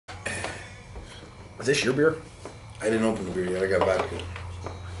Is this your beer? I didn't open the beer yet. I got vodka.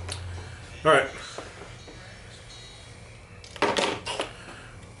 All right.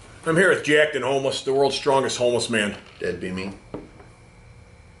 I'm here with Jacked and Homeless, the world's strongest homeless man. That'd be me.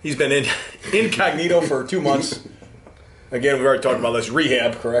 He's been incognito for 2 months. Again, we've already talked about this.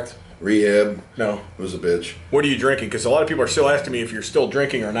 Rehab, correct? Rehab. No. It was a bitch. What are you drinking? Because a lot of people are still asking me if you're still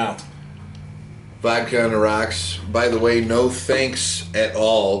drinking or not. Vodka on the rocks. By the way, no thanks at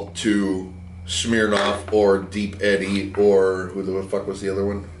all to Smirnoff or Deep Eddy or who the fuck was the other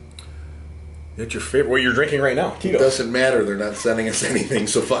one? That's your favorite. What you're drinking right now? It Tito's. doesn't matter. They're not sending us anything,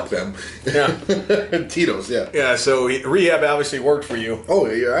 so fuck them. Yeah. Tito's, yeah. Yeah, so rehab obviously worked for you. Oh,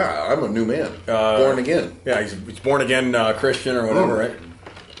 yeah. I'm a new man. Born again. Yeah, he's born again Christian or whatever, right?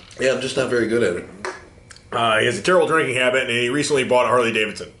 Yeah, I'm just not very good at it. He has a terrible drinking habit, and he recently bought a Harley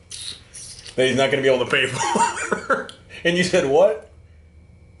Davidson that he's not going to be able to pay for. And you said, what?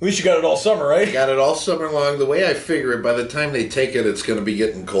 At least you got it all summer, right? Got it all summer long. The way I figure it, by the time they take it, it's going to be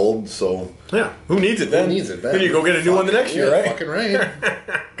getting cold, so... Yeah, who needs it then? Who needs it then? Then you go get a new one the next year, right? Fucking right.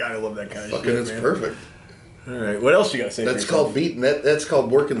 God, I love that kind of Fucking shit, it's man. perfect. All right, what else you got to say? That's called beating. That's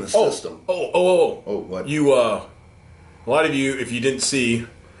called working the system. Oh, what? You, a lot of you, if you didn't see,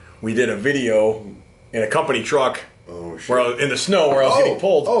 we did a video in a company truck. Oh, shit. Where I was, in the snow where I was getting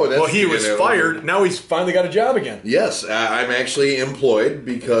pulled. Oh, that's well, he was fired. Now he's finally got a job again. Yes, I'm actually employed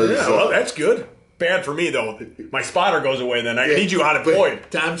because... Yeah, well, that's good. Bad for me, though. My spotter goes away then. I need you unemployed.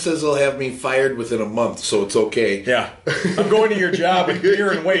 Tom says he'll have me fired within a month, so it's okay. Yeah. I'm going to your job with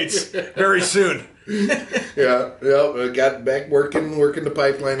beer and weights very soon. Yeah. I got back working the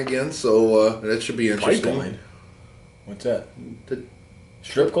pipeline again, so that should be interesting. Pipeline? What's that? The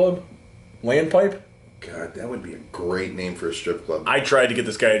strip club? Land pipe? God, that would be a great name for a strip club. I tried to get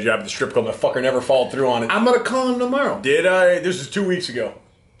this guy a job at the strip club. The fucker never followed through on it. I'm going to call him tomorrow. Did I? This was 2 weeks ago.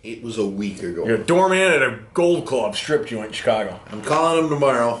 It was a week ago. You're a doorman at a gold club strip joint in Chicago. I'm calling him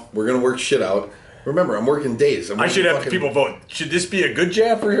tomorrow. We're going to work shit out. Remember, I'm working days. I should have people vote. Should this be a good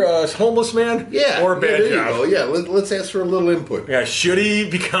job for a homeless man? Yeah. Or a bad there job? You go. Yeah, let's ask for a little input. Yeah, should he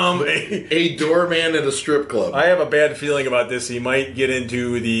become a doorman at a strip club? I have a bad feeling about this. He might get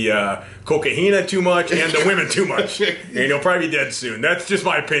into the cocaine too much and the women too much. And he'll probably be dead soon. That's just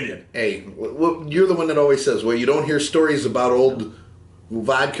my opinion. Hey, you're the one that always says, well, you don't hear stories about old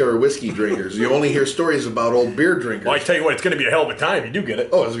vodka or whiskey drinkers. You only hear stories about old beer drinkers. Well, I tell you what, it's going to be a hell of a time if you do get it.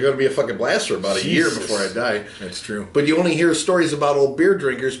 Oh, it's going to be a fucking blast for about a year before I die. That's true. But you only hear stories about old beer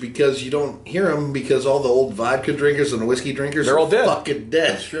drinkers because you don't hear them because all the old vodka drinkers and the whiskey drinkers they're all dead. Fucking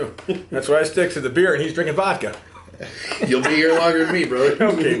dead. That's true. That's why I stick to the beer and he's drinking vodka. You'll be here longer than me, brother.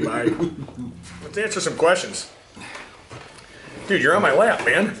 Okay, bye. Let's answer some questions. Dude, you're on my lap,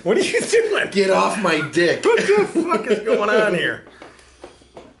 man. What are you doing? Get off my dick. What the fuck is going on here?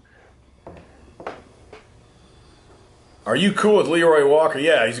 Are you cool with Leroy Walker?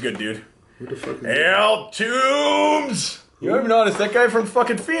 Yeah, he's a good dude. Who the fuck is Al Toombs! You ever noticed that guy from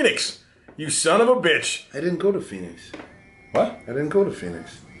fucking Phoenix? You son of a bitch. I didn't go to Phoenix. What? I didn't go to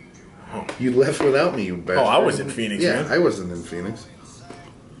Phoenix. Oh. You left without me, you bastard. Oh, I was in Phoenix, yeah, man. I wasn't in Phoenix.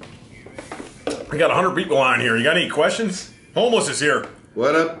 We got 100 people on here. You got any questions? Homeless is here.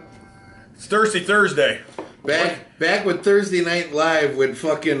 What up? It's Thirsty Thursday. Back with Thursday Night Live with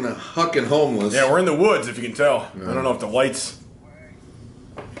fucking Huck and Homeless. Yeah, we're in the woods, if you can tell. No. I don't know if the lights...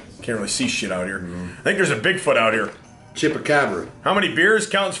 Can't really see shit out here. Mm. I think there's a Bigfoot out here. Chupacabra. How many beers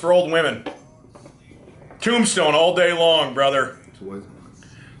counts for old women? Tombstone all day long, brother. What?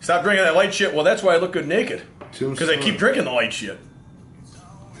 Stop drinking that light shit. Well, that's why I look good naked. Because I keep drinking the light shit.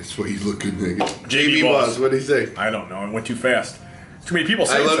 That's why you look good naked. JB Boss, what'd he say? I don't know. It went too fast. Too many people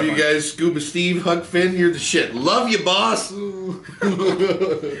saying I love something. you guys. Scuba Steve, Huck Finn, you're the shit. Love you, boss.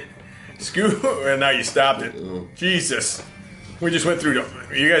 Scuba, and now you stopped it. Oh. Jesus. We just went through.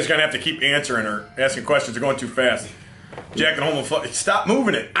 You guys are going to have to keep answering or asking questions. They're going too fast. Jack and Home, stop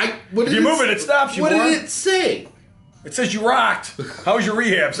moving it. If you move it, it stops you. What did it say? It says you rocked. How was your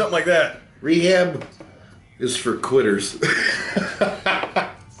rehab? Something like that. Rehab is for quitters.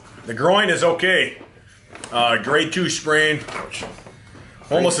 The groin is okay. Grade 2 sprain. Ouch.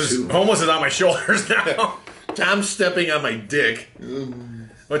 Homeless is on my shoulders now. Tom's stepping on my dick.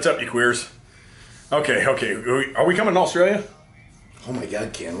 What's up, you queers? Okay. Are we coming to Australia? Oh my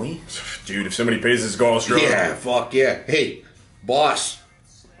God, can we? Dude, if somebody pays us to go to Australia. Yeah, fuck yeah. Hey, boss,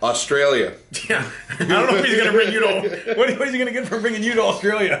 Australia. Yeah. I don't know if he's going to bring you to... What is he going to get from bringing you to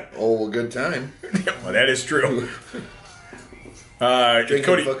Australia? Oh, well, good time. Well, that is true. Drinking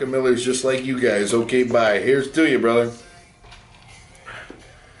Cody, fucking Millers just like you guys. Okay, bye. Here's to you, brother.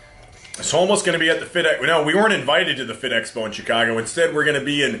 Is Homeless going to be at the Fit Expo? No, we weren't invited to the Fit Expo in Chicago. Instead, we're going to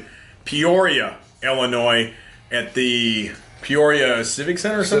be in Peoria, Illinois at the Peoria Civic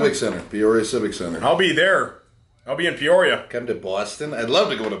Center or something? Civic Center. Peoria Civic Center. I'll be there. I'll be in Peoria. Come to Boston? I'd love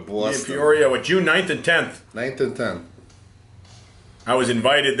to go to Boston. In Peoria with June 9th and 10th. 9th and 10th. I was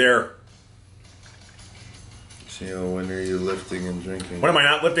invited there. So, when are you lifting and drinking? When am I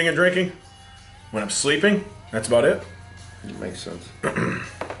not lifting and drinking? When I'm sleeping? That's about it. It makes sense.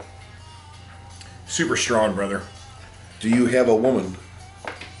 Super strong, brother. Do you have a woman?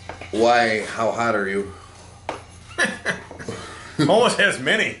 Why? How hot are you? Almost has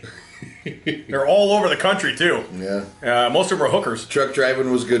many. They're all over the country, too. Yeah. Most of them are hookers. Truck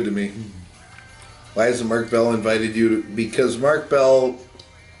driving was good to me. Why hasn't Mark Bell invited you to... Because Mark Bell...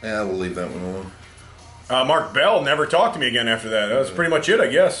 we'll leave that one alone. Mark Bell never talked to me again after that. That was pretty much it, I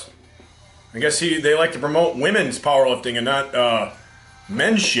guess. I guess they like to promote women's powerlifting and not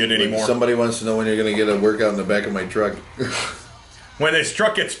men's shit anymore. Somebody wants to know when you're going to get a workout in the back of my truck. When this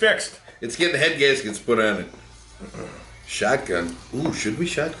truck gets fixed. It's getting head gaskets put on it. Shotgun. Ooh, should we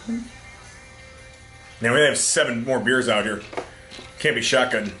shotgun? Now we have 7 more beers out here. Can't be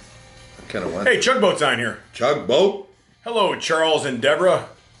shotgun. I kind of want. Hey, Chugboat's on here. Chugboat. Hello, Charles and Deborah.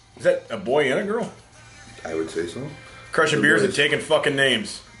 Is that a boy and a girl? I would say so. Crushing beers and taking fucking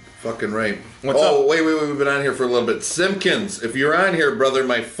names. Fucking right. What's up? Wait, we've been on here for a little bit. Simpkins, if you're on here, brother,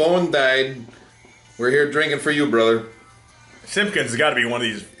 my phone died. We're here drinking for you, brother. Simpkins has got to be one of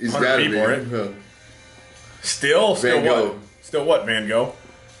these He's 100 people, right? Yeah. Still Van Gogh. what? Still what, Van Gogh?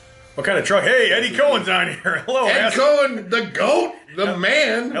 What kind of truck? Hey, Eddie Cohen's on here. Hello, Ed Cohen, the goat, the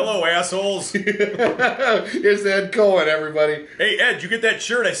man. Hello, assholes. Here's Ed Cohen, everybody. Hey, Ed, you get that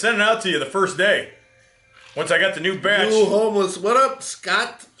shirt? I sent it out to you the first day. Once I got the new batch. New homeless. What up,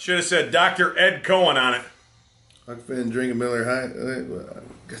 Scott? Should have said Dr. Ed Cohen on it. Huck fan drinking Miller High.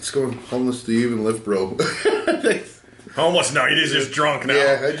 Let's go homeless to even lift, bro. Homeless? No, he's just drunk now.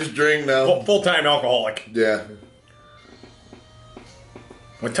 Yeah, I just drink now. Full-time alcoholic. Yeah.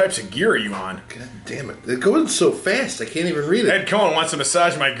 What types of gear are you on? God damn it. It's going so fast, I can't even read it. Ed Cohen wants to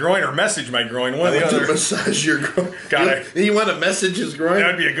massage my groin or message my groin. One or the other. Massage your groin. You want to message his groin?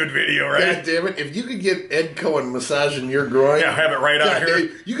 That'd be a good video, right? God damn it. If you could get Ed Cohen massaging your groin. Yeah, have it right out here.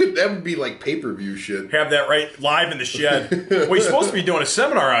 That would be like pay-per-view shit. Have that right live in the shed. Well, you're supposed to be doing a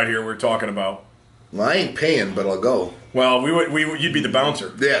seminar out here we're talking about. Well, I ain't paying, but I'll go. Well, you'd be the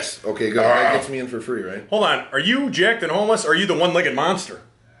bouncer. Yes. Okay, good. That gets me in for free, right? Hold on. Are you jacked and homeless, or are you the one-legged monster?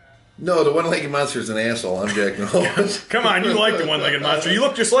 No, the one-legged monster's an asshole. I'm Jack Nicholson. Come on, you like the one-legged monster. You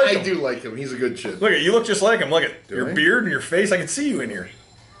look just like him. I do like him. He's a good shit. Look at you look just like him. Look at your beard and your face. I can see you in here.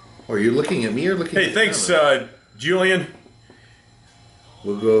 Oh, are you looking at me or looking at Hey, thanks, Julian.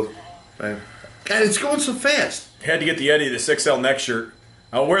 We'll go. God, it's going so fast. Had to get the Eddie the 6L neck shirt.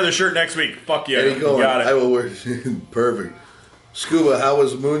 I'll wear the shirt next week. Fuck yeah. Eddie Cohen. Got it. I will wear it. Perfect. Scuba, how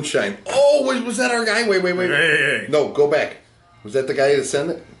was Moonshine? Oh, was that our guy? Wait. Hey. No, go back. Was that the guy that sent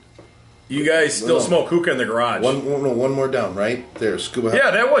it? You guys still smoke hookah in the garage. One more down, right? There, Scuba.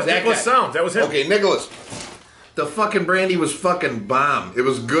 Yeah, that was Nicholas Sounds. That was him. Okay, Nicholas. The fucking brandy was fucking bomb. It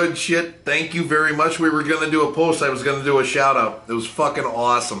was good shit. Thank you very much. We were going to do a post. I was going to do a shout out. It was fucking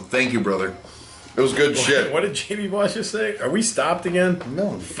awesome. Thank you, brother. It was good shit. What did JB Boss just say? Are we stopped again?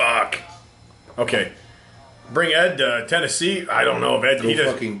 No. Fuck. Okay. Bring Ed to Tennessee. I don't know if Ed...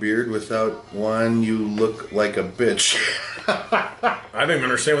 No fucking beard without one. You look like a bitch. I don't even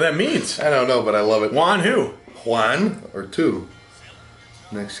understand what that means. I don't know, but I love it. Juan who? Juan or two?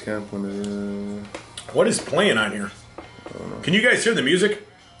 Next compliment. What is playing on here? Can you guys hear the music?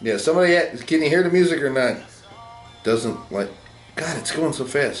 Yeah, somebody... Can you hear the music or not? Doesn't like... God, it's going so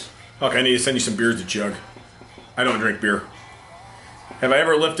fast. Okay, I need to send you some beers to chug. I don't drink beer. Have I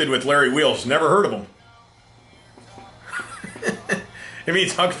ever lifted with Larry Wheels? Never heard of him. It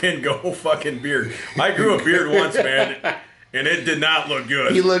means Huck Finn go fucking beard. I grew a beard once, man, and it did not look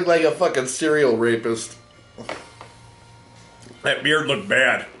good. He looked like a fucking serial rapist. That beard looked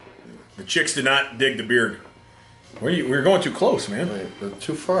bad. The chicks did not dig the beard. We're going too close, man. Wait,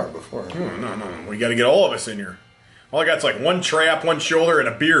 too far before. No. We got to get all of us in here. All I got's like one trap, one shoulder, and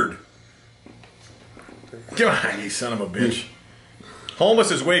a beard. Come on, you son of a bitch.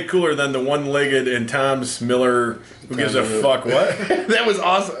 Homeless is way cooler than the one-legged and Tom's Miller. Who gives a fuck? What? That was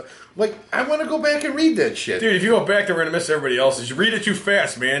awesome. Like, I want to go back and read that shit. Dude, if you go back there, we're going to miss everybody else's. You read it too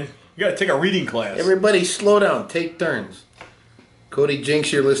fast, man. You got to take a reading class. Everybody slow down. Take turns. Cody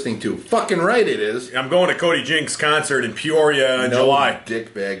Jinks you're listening to. Fucking right it is. I'm going to Cody Jinks' concert in Peoria in July.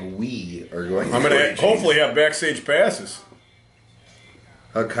 Dickbag, we are going I'm going to hopefully have backstage passes.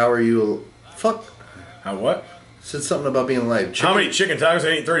 Huck, how are you? Fuck. How what? Said something about being alive. How many chicken tacos?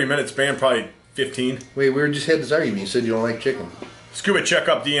 I ate 30 minutes span, probably 15. Wait, we just had this argument. You said you don't like chicken. Scuba, check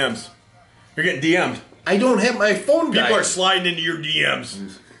up DMs. You're getting DM'd. I don't have my phone. People are sliding into your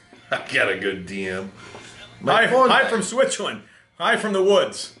DMs. I got a good DM. Hi from Switzerland. Hi from the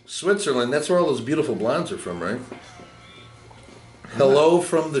woods. Switzerland. That's where all those beautiful blondes are from, right? Hello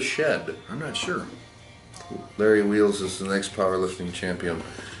from the shed. I'm not sure. Larry Wheels is the next powerlifting champion.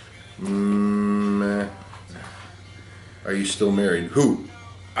 Are you still married? Who?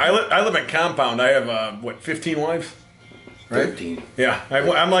 I live in compound. I have 15 wives. Right? 15. Yeah,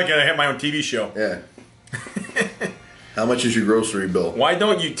 I'm like I have my own TV show. Yeah. How much is your grocery bill? Why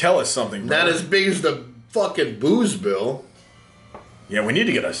don't you tell us something, bro? Not as big as the fucking booze bill. Yeah, we need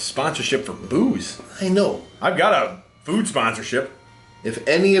to get a sponsorship for booze. I know. I've got a food sponsorship. If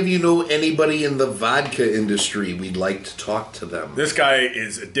any of you know anybody in the vodka industry, we'd like to talk to them. This guy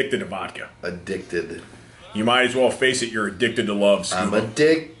is addicted to vodka. Addicted. You might as well face it, you're addicted to love, Scuba. I'm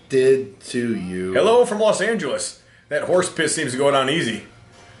addicted to you. Hello from Los Angeles. That horse piss seems to go down easy.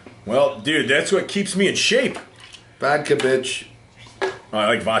 Well, dude, that's what keeps me in shape. Vodka, bitch. Oh, I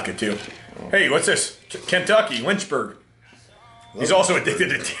like vodka, too. Hey, what's this? Kentucky, Lynchburg. He's also addicted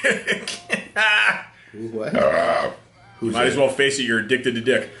to dick. What? You might as well face it, you're addicted to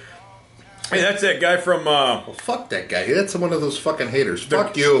dick. Hey, that's that guy from... well, fuck that guy. That's one of those fucking haters.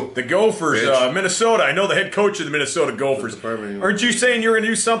 Fuck you. The Gophers, Minnesota. I know the head coach of the Minnesota Gophers. Aren't you saying you were going to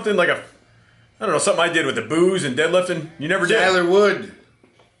do something like I don't know, something I did with the booze and deadlifting? You never did. Tyler Wood.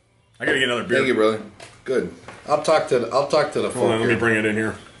 I got to get another beer. Thank you, brother. Good. I'll talk to the folk. Hold on, let me bring it in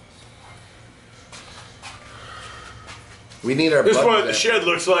here. We need our... This is what the shed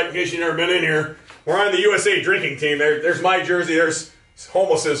looks like, in case you've never been in here. We're on the USA drinking team. There's my jersey. There's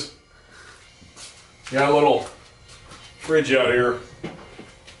Homeless's. Got a little fridge out here.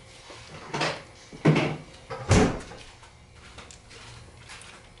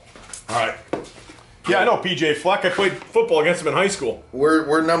 All right. Yeah, I know PJ Fleck. I played football against him in high school.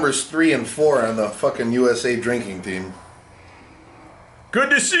 We're numbers 3 and 4 on the fucking USA drinking team. Good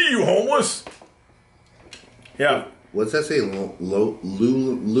to see you, Homeless. Yeah. What's that say?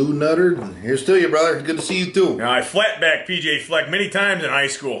 Lou Nutter? Here's to you, brother. Good to see you, too. Now, I flatbacked PJ Fleck many times in high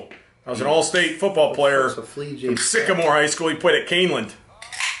school. I was an all-state football player from Sycamore High School. He played at Caneland.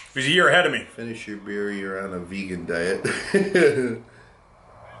 He was a year ahead of me. Finish your beer. You're on a vegan diet.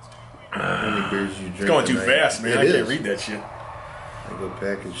 How many beers you drink? It's going too fast, man. I can't read that shit. I go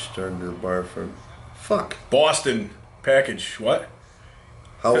package store to the bar for... Fuck. Boston package. What?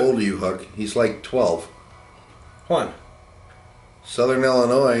 How old are you, Huck? He's like 12. Hold on. Southern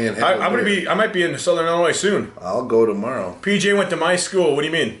Illinois and I might be in Southern Illinois soon. I'll go tomorrow. PJ went to my school. What do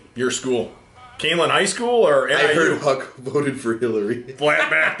you mean? Your school? Caneland High School or NIU? I heard Huck voted for Hillary.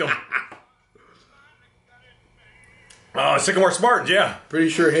 Flatbacked him. Sycamore Spartans, yeah. Pretty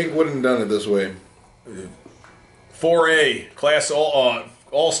sure Hank wouldn't have done it this way. 4A, class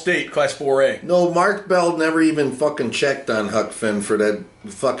all state, class 4A. No, Mark Bell never even fucking checked on Huck Finn for that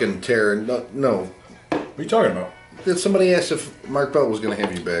fucking tear. No. What are you talking about? Did somebody ask if Mark Bell was going to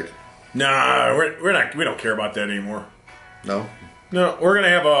have you back? Nah, we're not. We don't care about that anymore. No. No, we're gonna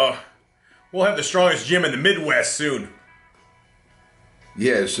have we'll have the strongest gym in the Midwest soon.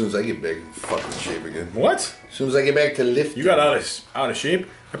 Yeah, as soon as I get back in fucking shape again. What? As soon as I get back to lifting. You got out of shape?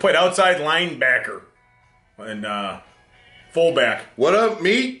 I played outside linebacker and fullback. What up,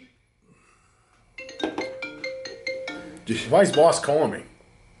 meat? Why is boss calling me?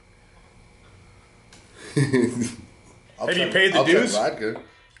 Have you paid the dues?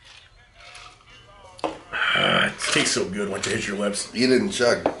 It tastes so good once it hits your lips. You didn't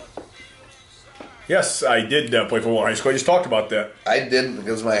chug. Yes, I did play football in high school. I just talked about that. I didn't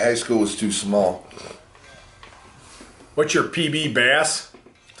because my high school was too small. What's your PB bass?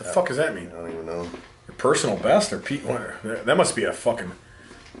 What the fuck does that mean? I don't even know. Your personal best or that must be a fucking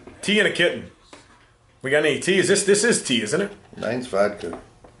tea and a kitten. We got any tea? This is tea, isn't it? Mine's vodka.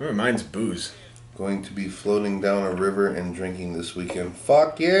 Mine's booze. Going to be floating down a river and drinking this weekend.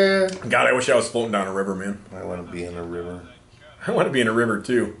 Fuck yeah. God, I wish I was floating down a river, man. I want to be in a river. I want to be in a river,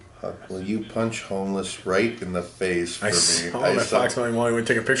 too. Huck, will you punch homeless right in the face for me? I saw Fox Valley Mall. He would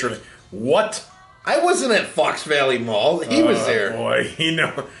take a picture of it. What? I wasn't at Fox Valley Mall. He was there. Boy, you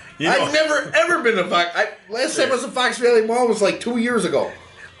know. I've never, ever been to Fox. Last time I was at Fox Valley Mall was like 2 years ago.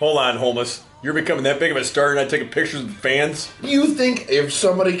 Hold on, homeless. You're becoming that big of a star and I take pictures of fans? You think if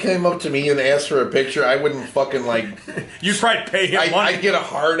somebody came up to me and asked for a picture, I wouldn't fucking like... You'd probably pay him money. I'd get a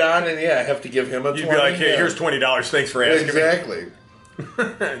hard on and I have to give him a 20. You'd be like, hey, here's $20. Thanks for asking me. Exactly.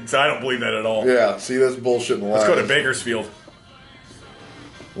 So I don't believe that at all. Yeah, see, that's bullshit and lies. Let's go to Bakersfield.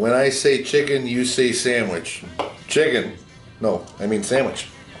 When I say chicken, you say sandwich. Chicken. No, I mean sandwich.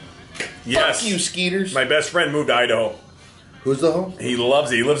 Yes. Fuck you, Skeeters. My best friend moved to Idaho. Who's the host? He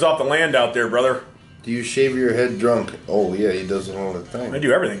loves it. He lives off the land out there, brother. Do you shave your head drunk? Oh, yeah, he does it all the time. I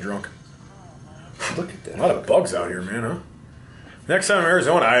do everything drunk. Look at that. A lot of bugs out here, man, huh? Next time in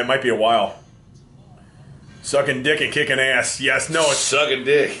Arizona, it might be a while. Sucking dick and kicking ass. Yes, no, it's... Sucking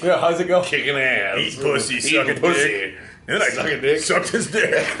dick. Yeah, how's it go? Kicking ass. Eat pussy, sucking pussy. dick. And then I sucked his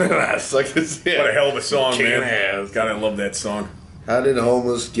dick. Sucked his dick. What a hell of a song, Kicking man. ass. God, I love that song. How did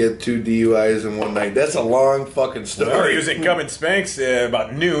homeless get 2 DUIs in one night? That's a long fucking story. Well, he was in Cumming Spanks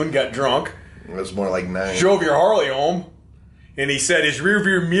about noon, got drunk. It was more like 9. Drove your Harley home, and he said his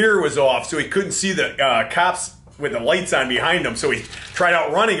rearview mirror was off, so he couldn't see the cops with the lights on behind him, so he tried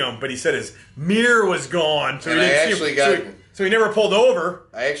outrunning them, but he said his mirror was gone, so he didn't see him. So he never pulled over.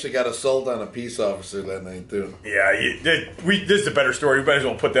 I actually got assault on a peace officer that night, too. Yeah, this is a better story. We might as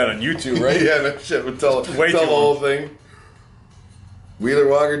well put that on YouTube, right? Yeah, no shit. We'll tell the whole thing. Wheeler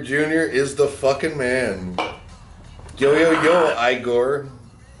Walker Jr. is the fucking man. Yo, yo, yo, Igor.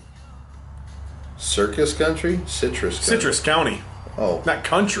 Circus country? Citrus country. Citrus County. Oh. Not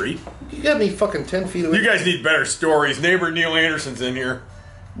country. You got me fucking 10 feet away. You guys need better stories. Neighbor Neil Anderson's in here.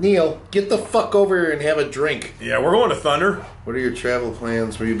 Neil, get the fuck over here and have a drink. Yeah, we're going to Thunder. What are your travel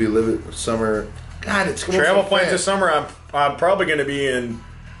plans? Where you be living summer? God, it's going Travel so plans fast. this summer, I'm probably going to be in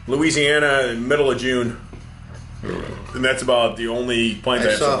Louisiana in the middle of June. And that's about the only plans I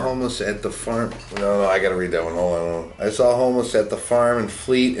have. I saw homeless at the farm. No, I gotta read that one. Hold on. I saw homeless at the farm in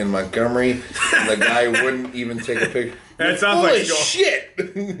Fleet in Montgomery, and the guy wouldn't even take a picture. That sounds like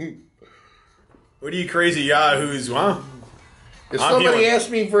shit. What are you crazy yahoos, huh? If somebody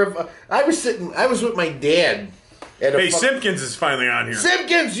asked me for, I was with my dad. Hey, Simpkins is finally on here.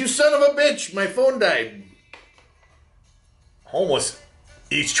 Simpkins, you son of a bitch! My phone died. Homeless.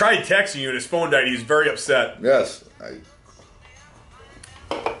 He's tried texting you and his phone died. He's very upset. Yes. I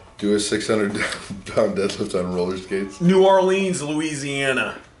do a 600-pound deadlift on roller skates. New Orleans,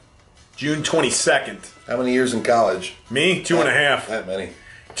 Louisiana. June 22nd. How many years in college? Me? 2.5. That many.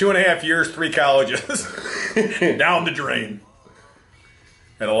 2.5 years, 3 colleges. Down the drain.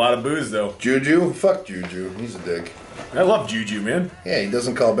 Had a lot of booze, though. Juju? Fuck Juju. He's a dick. I love Juju, man. Yeah, he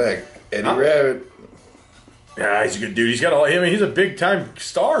doesn't call back. Eddie Rabbit. Yeah, he's a good dude. He's got he's a big-time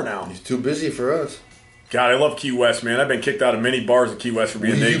star now. He's too busy for us. God, I love Key West, man. I've been kicked out of many bars in Key West for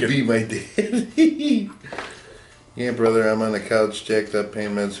being naked. You be my daddy. Yeah, brother, I'm on the couch, jacked up, pain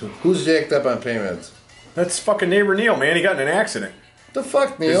meds. Who's jacked up on pain meds? That's fucking neighbor Neil, man. He got in an accident. The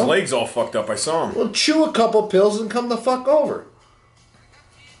fuck, Neil? His leg's all fucked up. I saw him. Well, chew a couple pills and come the fuck over.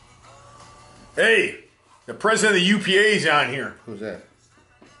 Hey, the president of the UPA is on here. Who's that?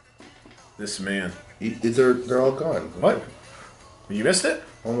 This man. They're all gone. What? You missed it?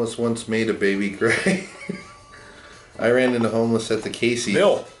 Homeless once made a baby cry. I ran into homeless at the Casey.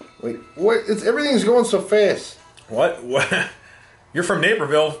 Bill. Wait, what? Everything's going so fast. What? You're from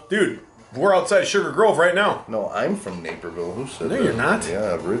Naperville. Dude, we're outside of Sugar Grove right now. No, I'm from Naperville. Who said that? No, you're not.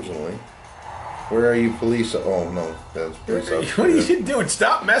 Yeah, originally. Where are you, police? Oh, no. That's police What are you doing?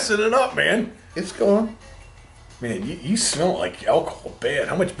 Stop messing it up, man. It's going. Man, you smell like alcohol bad.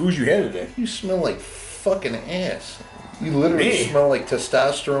 How much booze you had today? You smell like fucking ass. You literally smell like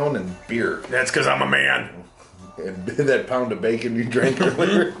testosterone and beer. That's because I'm a man. And that pound of bacon you drank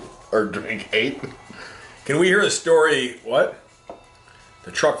earlier, or ate. Can we hear the story? What?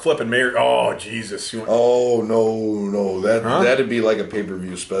 The truck flipping mayor. Oh Jesus! Oh no! That'd be like a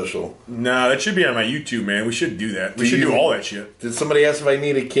pay-per-view special. No, that should be on my YouTube, man. We should do that. We should do all that shit. Did somebody ask if I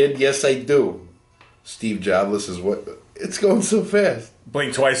need a kid? Yes, I do. Steve Jobless is what? It's going so fast.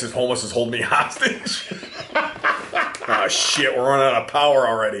 Blink twice as homeless is holding me hostage. Oh shit! We're running out of power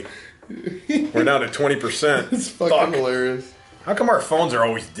already. We're down to 20%. It's fucking hilarious. How come our phones are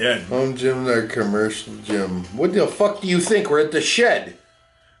always dead? Home gym, our commercial gym. What the fuck do you think? We're at the Shed.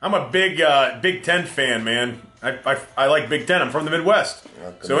 I'm a big Big Ten fan, man. I like Big Ten. I'm from the Midwest.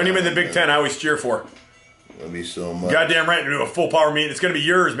 So anyone in the Big Ten, I always cheer for. Love you so much. Goddamn right to do a full power meet. It's going to be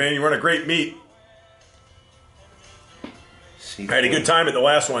yours, man. You run a great meet. I had a good time at the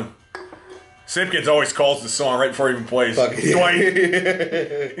last one. Simpkins always calls the song right before he even plays. Dwight.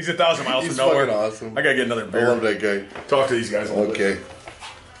 He's 1,000 miles from nowhere. Fucking awesome. I got to get another beer. I love that guy. Talk to these guys a little bit.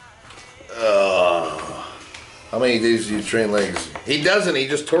 How many days do you train legs? He doesn't. He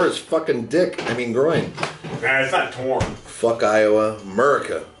just tore his fucking dick. I mean groin. Nah, it's not torn. Fuck Iowa.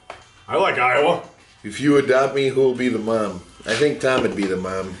 America. I like Iowa. If you adopt me, who will be the mom? I think Tom would be the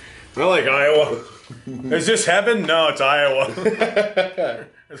mom. I like Iowa. Is this heaven? No, it's Iowa.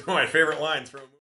 That's one of my favorite lines from